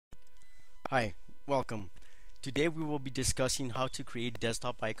Hi, welcome. Today we will be discussing how to create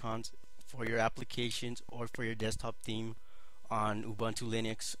desktop icons for your applications or for your desktop theme on Ubuntu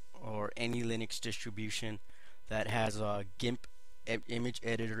Linux or any Linux distribution that has a gimp image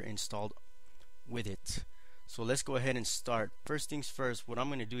editor installed with it. So let's go ahead and start. First things first, what I'm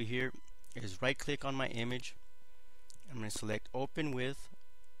going to do here is right click on my image. I'm going to select open with,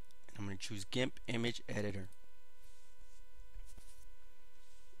 and I'm going to choose gimp image editor.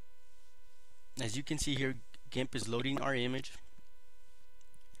 As you can see here, GIMP is loading our image,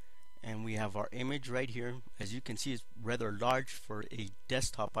 and we have our image right here. As you can see, it's rather large for a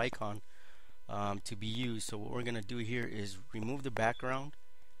desktop icon to be used. So what we're going to do here is remove the background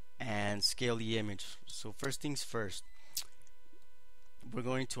and scale the image. So first things first, we're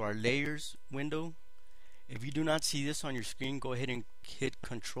going to our layers window. If you do not see this on your screen, go ahead and hit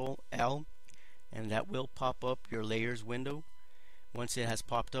Control L, and that will pop up your layers window. Once it has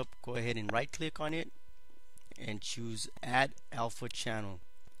popped up, go ahead and right click on it and choose Add Alpha Channel.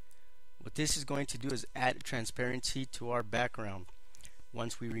 What this is going to do is add transparency to our background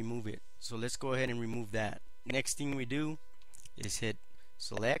once we remove it. So let's go ahead and remove that. Next thing we do is hit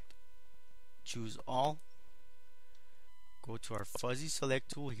Select, choose All, go to our fuzzy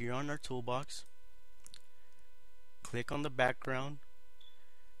select tool here on our toolbox, click on the background,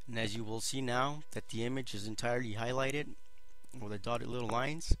 and as you will see now that the image is entirely highlighted with the dotted little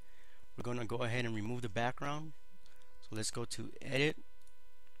lines, we're going to go ahead and remove the background. So let's go to Edit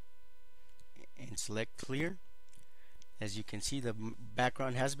and select Clear. As you can see, the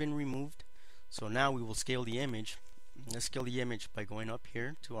background has been removed. So now we will scale the image. Let's scale the image by going up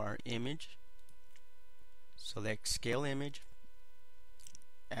here to our image, select Scale Image,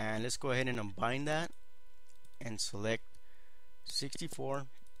 and let's go ahead and unbind that and select 64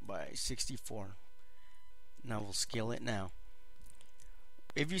 by 64. Now we'll scale it now.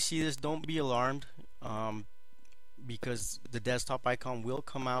 If you see this, don't be alarmed because the desktop icon will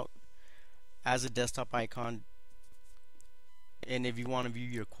come out as a desktop icon, and if you want to view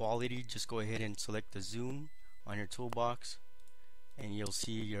your quality, just go ahead and select the zoom on your toolbox and you'll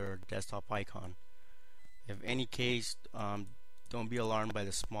see your desktop icon. If any case, don't be alarmed by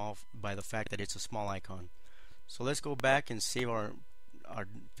the fact that it's a small icon. So let's go back and save our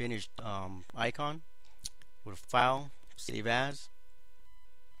finished icon with File, Save As.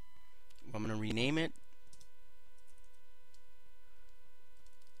 I'm going to rename it.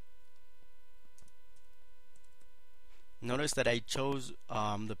 Notice that I chose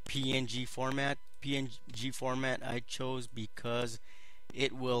the PNG format. PNG format I chose because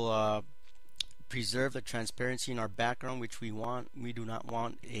it will preserve the transparency in our background, which we want. We do not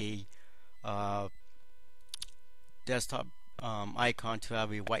want a desktop icon to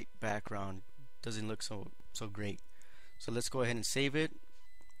have a white background. Doesn't look so great. So let's go ahead and save it.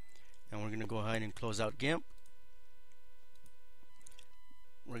 And we're going to go ahead and close out GIMP.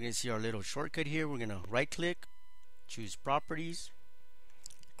 We're going to see our little shortcut here. We're going to right click, choose Properties,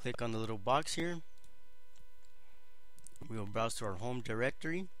 click on the little box here. We will browse to our home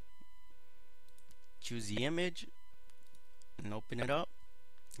directory, choose the image, and open it up,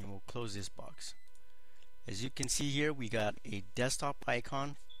 and we'll close this box. As you can see here, we got a desktop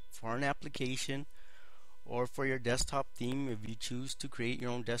icon for an application or for your desktop theme. If you choose to create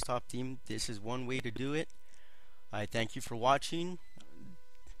your own desktop theme, this is one way to do it. I thank you for watching,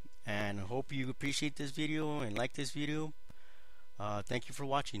 and I hope you appreciate this video and like this video. Thank you for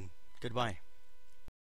watching. Goodbye.